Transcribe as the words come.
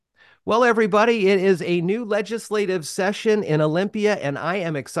Well, everybody, it is a new legislative session in Olympia, and I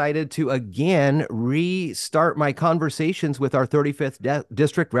am excited to again restart my conversations with our 35th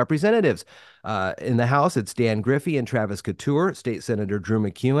District representatives. In the House, it's Dan Griffey and Travis Couture, State Senator Drew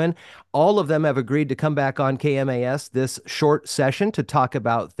McEwen. All of them have agreed to come back on KMAS this short session to talk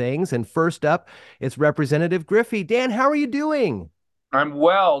about things. And first up, it's Representative Griffey. Dan, how are you doing? I'm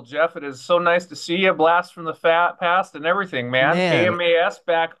well, Jeff. It is so nice to see you. Blast from the fat past and everything, man. Man, KMAS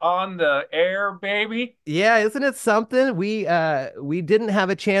back on the air, baby. yeah, isn't it something? We didn't have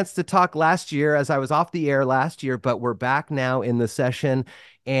a chance to talk last year as I was off the air last year, but we're back now in the session.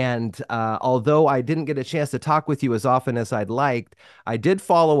 And although I didn't get a chance to talk with you as often as I'd liked, I did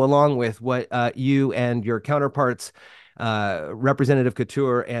follow along with what you and your counterparts, Representative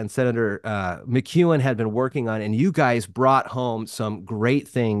Couture and Senator McEwen, had been working on, and you guys brought home some great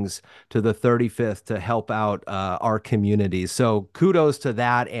things to the 35th to help out our communities. So kudos to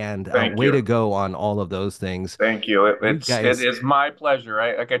that, and Thank way to you. go on all of those things. Thank you. You It guys, is my pleasure.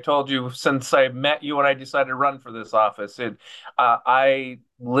 Like I told you, since I met you and I decided to run for this office, I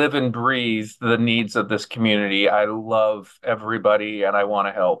live and breathe the needs of this community. I love everybody and I want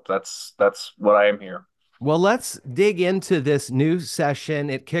to help. That's what I am here. well, let's dig into this new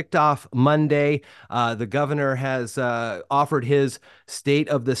session. It kicked off Monday. The governor has offered his state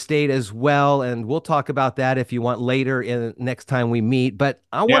of the state as well, and we'll talk about that if you want later in next time we meet. But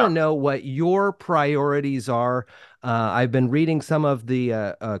I want to Yeah. know what your priorities are. I've been reading some of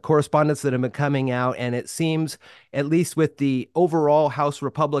the correspondence that have been coming out, and it seems, at least with the overall House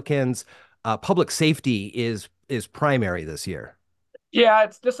Republicans, public safety is primary this year. Yeah,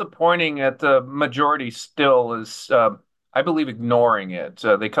 it's disappointing that the majority still is, I believe, ignoring it.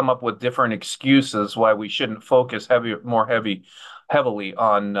 They come up with different excuses why we shouldn't focus heavily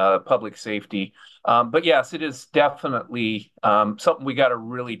on public safety. But yes, it is definitely something we got to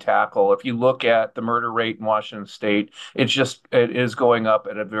really tackle. If you look at the murder rate in Washington State, it is going up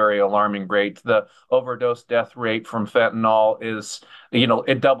at a very alarming rate. The overdose death rate from fentanyl is,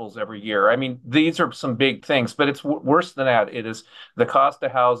 it doubles every year. I mean, these are some big things, but it's worse than that. It is the cost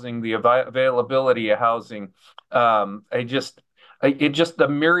of housing, the availability of housing. I just it just the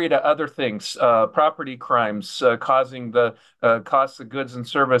myriad of other things, property crimes causing the cost of goods and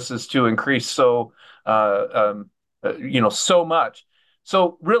services to increase so much.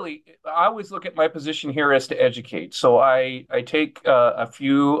 So really, I always look at my position here as to educate. So I take a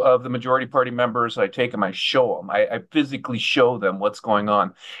few of the majority party members, I take them, I show them, I physically show them what's going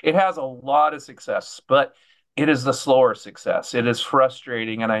on. It has a lot of success, but it is the slower success. It is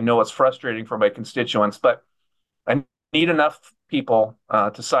frustrating, and I know it's frustrating for my constituents, but I need enough people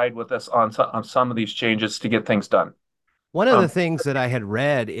to side with us on some of these changes to get things done. One of the Um, things that I had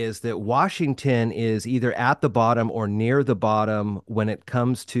read is that Washington is either at the bottom or near the bottom when it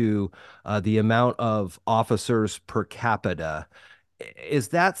comes to the amount of officers per capita. Is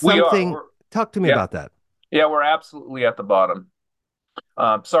that we are. something? Talk to me Yeah, about that. yeah, we're absolutely at the bottom.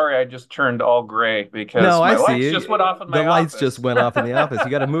 Sorry, I just turned all gray because No, I my lights see. just went off in The my lights just office. went off in the office. You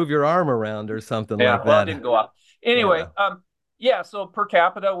got to move your arm around or something Yeah, like well, it that. didn't go off. Anyway, Yeah. yeah, so per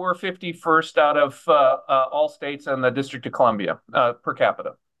capita, we're 51st out of all states and the District of Columbia per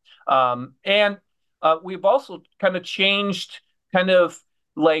capita. And we've also kind of changed kind of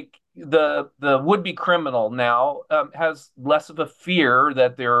like the would-be criminal now has less of a fear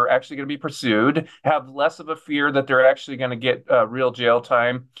that they're actually going to be pursued, have less of a fear that they're actually going to get real jail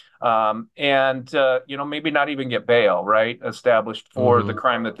time, and maybe not even get bail, right? Established for the Hmm.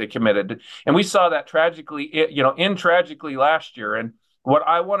 crime that they committed. And we saw that tragically last year. And what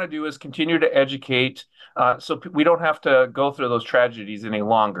I want to do is continue to educate so we don't have to go through those tragedies any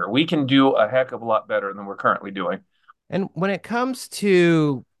longer. We can do a heck of a lot better than we're currently doing. And when it comes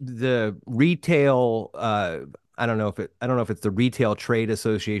to the retail, I don't know if it's the Retail Trade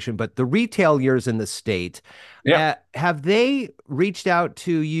Association, but the retailers in the state, Yeah. have they reached out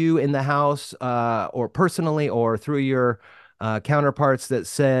to you in the House, or personally, or through your counterparts that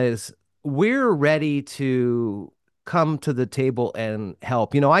says we're ready to come to the table and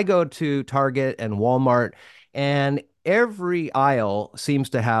help? You know, I go to Target and Walmart, and every aisle seems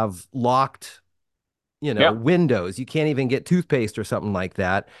to have locked, Yeah. windows. You can't even get toothpaste or something like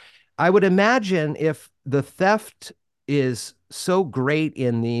that. I would imagine if the theft is so great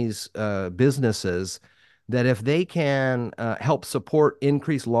in these businesses, that if they can help support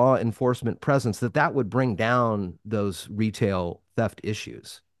increased law enforcement presence, that would bring down those retail theft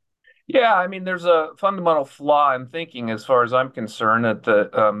issues. Yeah, I mean, there's a fundamental flaw in thinking, as far as I'm concerned, that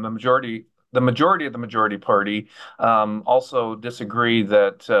the majority of the majority party also disagree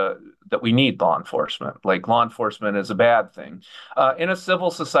that that we need law enforcement. Like law enforcement is a bad thing. In a civil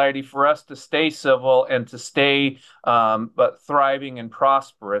society, for us to stay civil and to stay but thriving and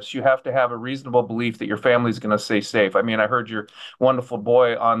prosperous, you have to have a reasonable belief that your family's going to stay safe. I mean, I heard your wonderful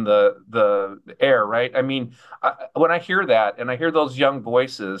boy on the air, right? I mean, when I hear that and I hear those young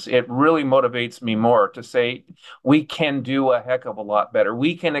voices, it really motivates me more to say we can do a heck of a lot better.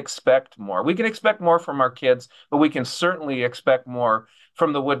 We can expect more. We can expect more from our kids, but we can certainly expect more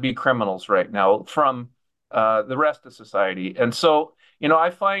from the would-be criminals right now, from the rest of society. And so, I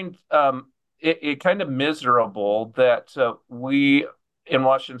find it kind of miserable that we in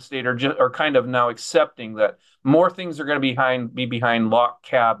Washington State are kind of now accepting that more things are going to be behind locked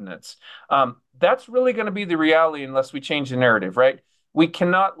cabinets. That's really going to be the reality unless we change the narrative, right? We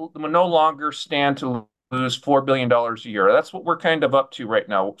cannot no longer stand to lose $4 billion a year. That's what we're kind of up to right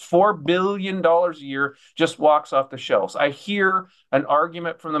now. $4 billion a year just walks off the shelves. I hear an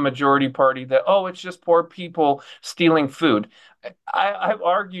argument from the majority party that, oh, it's just poor people stealing food. I've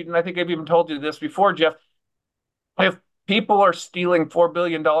argued, and I think I've even told you this before, Jeff, if people are stealing $4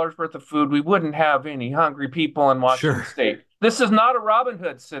 billion worth of food, we wouldn't have any hungry people in Washington Sure. State. This is not a Robin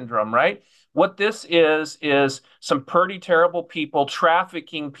Hood syndrome, right? What this is some pretty terrible people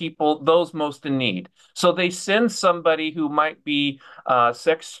trafficking people, those most in need. So they send somebody who might be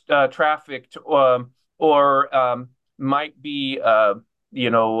sex trafficked or might be,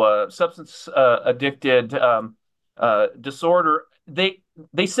 substance addicted disorder.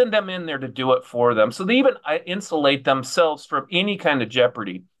 They send them in there to do it for them. So they even insulate themselves from any kind of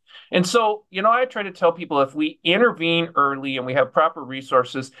jeopardy. And so, I try to tell people if we intervene early and we have proper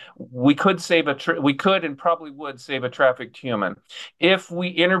resources, we could we could and probably would save a trafficked human. If we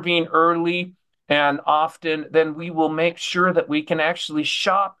intervene early and often, then we will make sure that we can actually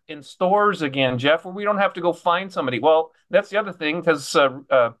shop in stores again, Jeff, where we don't have to go find somebody. Well, that's the other thing because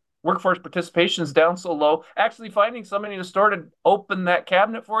workforce participation is down so low. Actually finding somebody in the store to open that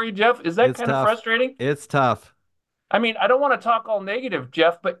cabinet for you, Jeff, is that It's kind of tough. frustrating? It's tough. I mean, I don't want to talk all negative,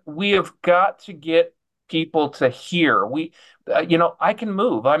 Jeff, but we have got to get people to hear. I can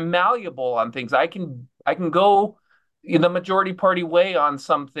move. I'm malleable on things. I can go the majority party way on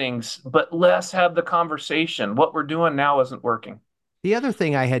some things, but let's have the conversation. What we're doing now isn't working. The other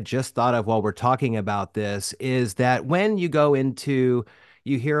thing I had just thought of while we're talking about this is that when you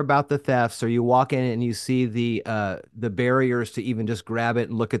hear about the thefts or you walk in and you see the barriers to even just grab it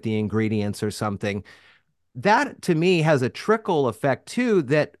and look at the ingredients or something, that to me has a trickle effect too,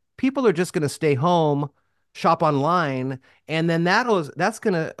 that people are just going to stay home, shop online, and then that's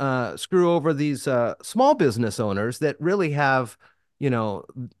going to screw over these small business owners that really have, you know,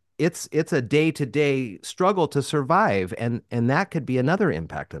 it's a day-to-day struggle to survive, and that could be another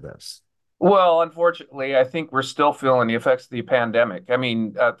impact of this. Well, unfortunately, I think we're still feeling the effects of the pandemic. I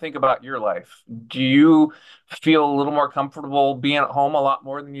mean, think about your life. Do you feel a little more comfortable being at home a lot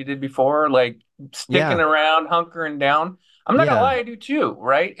more than you did before? Like sticking Yeah, around, hunkering down? I'm not gonna yeah. lie, I do too,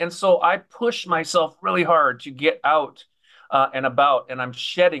 right? And so I push myself really hard to get out and about, and I'm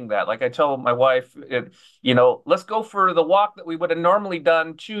shedding that. Like I tell my wife, let's go for the walk that we would have normally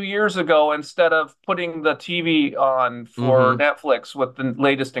done 2 years ago instead of putting the TV on for Hmm. Netflix with the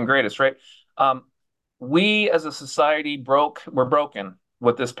latest and greatest, right? Um, we as a society we're broken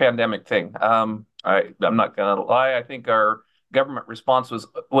with this pandemic thing. I'm not gonna lie. I think our government response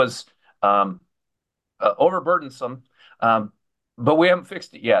was um, overburdensome, um, but we haven't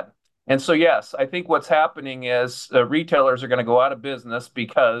fixed it yet. And so, yes, I think what's happening is retailers are going to go out of business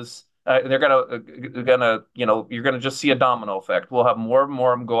because they're you're going to just see a domino effect. We'll have more and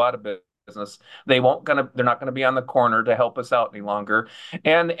more of them go out of business. They're not going to be on the corner to help us out any longer.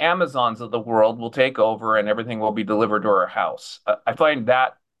 And the Amazons of the world will take over and everything will be delivered to our house. I find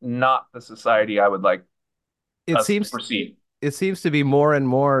that not the society I would like It us to seems proceed. it seems to be more and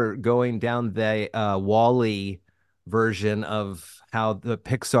more going down the Wall-E version of how the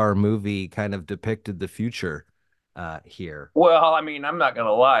Pixar movie kind of depicted the future here. Well, I mean, I'm not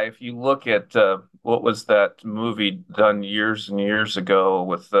gonna lie. If you look at what was that movie done years and years ago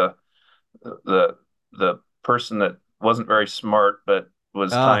with the the person that wasn't very smart but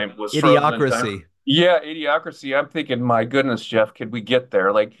was frozen in time. Idiocracy. Yeah, Idiocracy. I'm thinking, my goodness, Jeff, could we get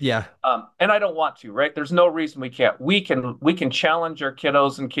there? Like, Yeah. and I don't want to, right? There's no reason we can't. We can challenge our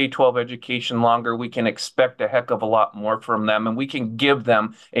kiddos in K-12 education longer. We can expect a heck of a lot more from them, and we can give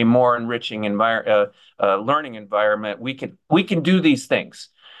them a more enriching learning environment. We can do these things.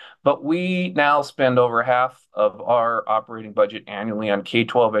 But we now spend over half of our operating budget annually on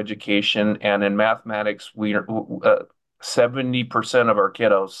K-12 education, and in mathematics, 70% of our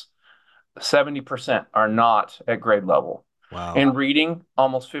kiddos, 70% are not at grade level. Wow. In reading,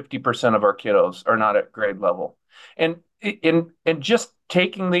 almost 50% of our kiddos are not at grade level. And in just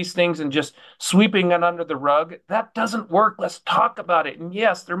taking these things and just sweeping it under the rug, that doesn't work. Let's talk about it. And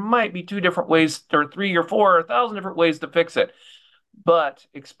yes, there might be two different ways, or three or four, or 1,000 different ways to fix it. But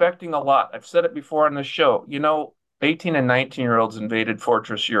expecting a lot. I've said it before on the show. 18 and 19-year-olds invaded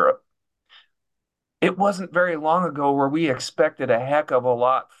Fortress Europe. It wasn't very long ago where we expected a heck of a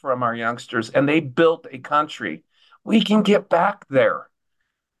lot from our youngsters, and they built a country. We can get back there.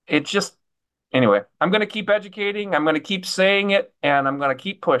 It just, anyway, I'm going to keep educating. I'm going to keep saying it, and I'm going to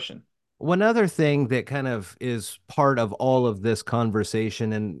keep pushing. One other thing that kind of is part of all of this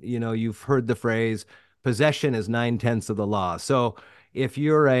conversation, and you've heard the phrase, possession is 9/10 of the law. So if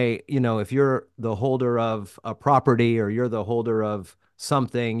you're the holder of a property or you're the holder of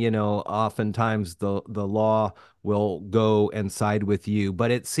something, oftentimes the law will go and side with you. But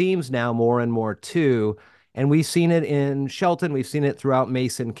it seems now more and more too, and we've seen it in Shelton, we've seen it throughout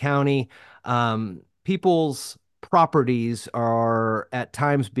Mason County. People's properties are at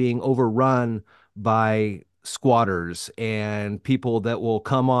times being overrun by squatters and people that will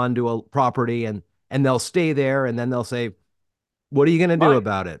come onto a property and they'll stay there and then they'll say, "What are you going to do Mine,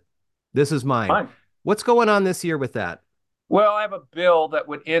 about it? This is mine." mine. What's going on this year with that? Well, I have a bill that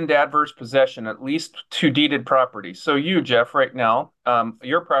would end adverse possession, at least to deeded property. So you, Jeff, right now,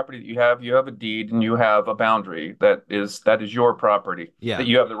 your property that you have a deed and you have a boundary that is your property that Yeah.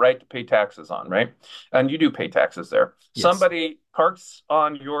 you have the right to pay taxes on, right? And you do pay taxes there. Yes. Somebody parks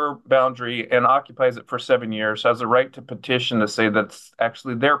on your boundary and occupies it for 7 years, has a right to petition to say that's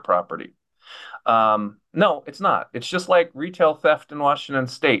actually their property. No, it's not. It's just like retail theft in Washington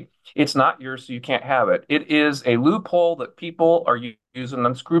State. It's not yours, so you can't have it. It is a loophole that people are using,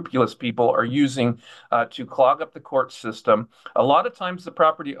 unscrupulous people are using to clog up the court system. A lot of times the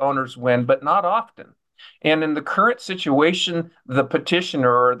property owners win, but not often. And in the current situation, the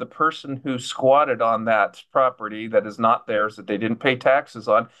petitioner or the person who squatted on that property that is not theirs, that they didn't pay taxes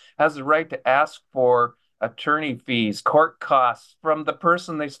on, has the right to ask for attorney fees, court costs from the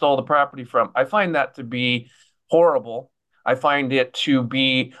person they stole the property from. I find that to be horrible. I find it to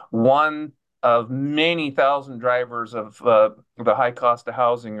be one of many thousand drivers of the high cost of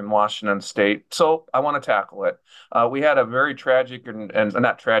housing in Washington State. So I want to tackle it. We had a very tragic and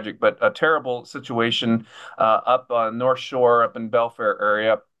not tragic, but a terrible situation up on North Shore, up in Belfair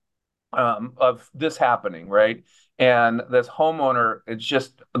area, of this happening, right? And this homeowner is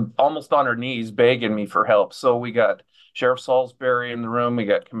just almost on her knees begging me for help. So we got Sheriff Salisbury in the room. We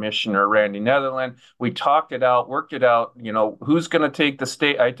got Commissioner Randy Netherland. We talked it out, worked it out. Who's going to take the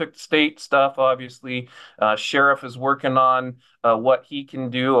state? I took the state stuff, obviously. Sheriff is working on what he can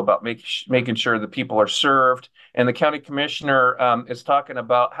do about making sure the people are served. And the county commissioner is talking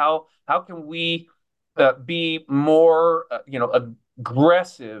about how can we be more,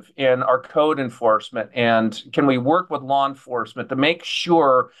 aggressive in our code enforcement, and can we work with law enforcement to make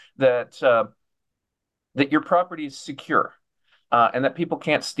sure that your property is secure and that people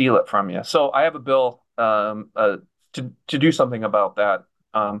can't steal it from you. So I have a bill to do something about that.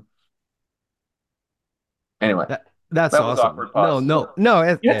 Anyway, That's that was awesome. awkward No, pause. no,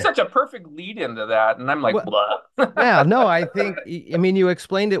 no. You had such a perfect lead into that, and I'm like, Well, blah. yeah, no, I think I mean you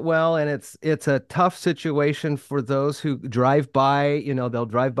explained it well, and it's a tough situation for those who drive by. They'll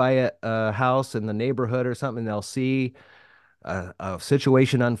drive by a house in the neighborhood or something, they'll see a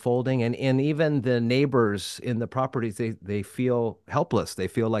situation unfolding, and even the neighbors in the properties, they feel helpless. They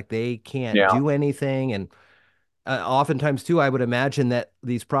feel like they can't Yeah. do anything, and oftentimes too, I would imagine that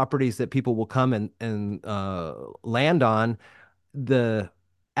these properties that people will come and land on, the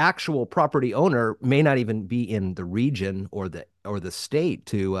actual property owner may not even be in the region or the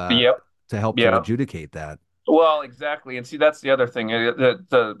state Yep. to help to Yeah. adjudicate that. Well, exactly. And see, that's the other thing,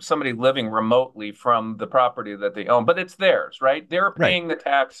 somebody living remotely from the property that they own, but it's theirs, right? They're Right. paying the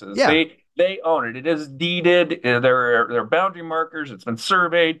taxes. Yeah. They own it. It is deeded. There are boundary markers. It's been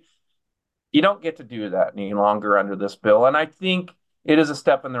surveyed. You don't get to do that any longer under this bill. And I think it is a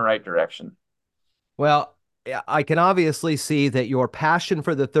step in the right direction. Well, yeah, I can obviously see that your passion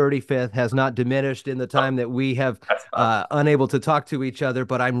for the 35th has not diminished in the Oh, time that we have that's not. unable to talk to each other,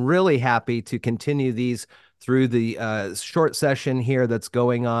 but I'm really happy to continue these through the short session here that's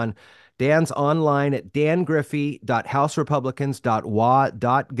going on. Dan's online at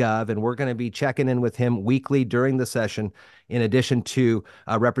dangriffey.houserepublicans.wa.gov, and we're going to be checking in with him weekly during the session, in addition to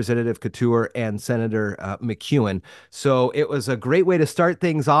Representative Couture and Senator McEwen. So it was a great way to start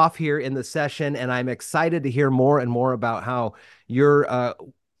things off here in the session, and I'm excited to hear more and more about how you're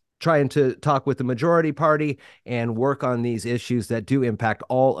trying to talk with the majority party and work on these issues that do impact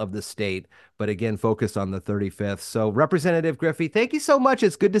all of the state, but again, focused on the 35th. So, Representative Griffey, thank you so much.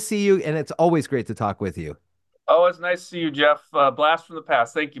 It's good to see you, and it's always great to talk with you. Oh, it's nice to see you, Jeff. Blast from the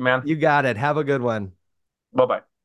past. Thank you, man. You got it. Have a good one. Bye bye.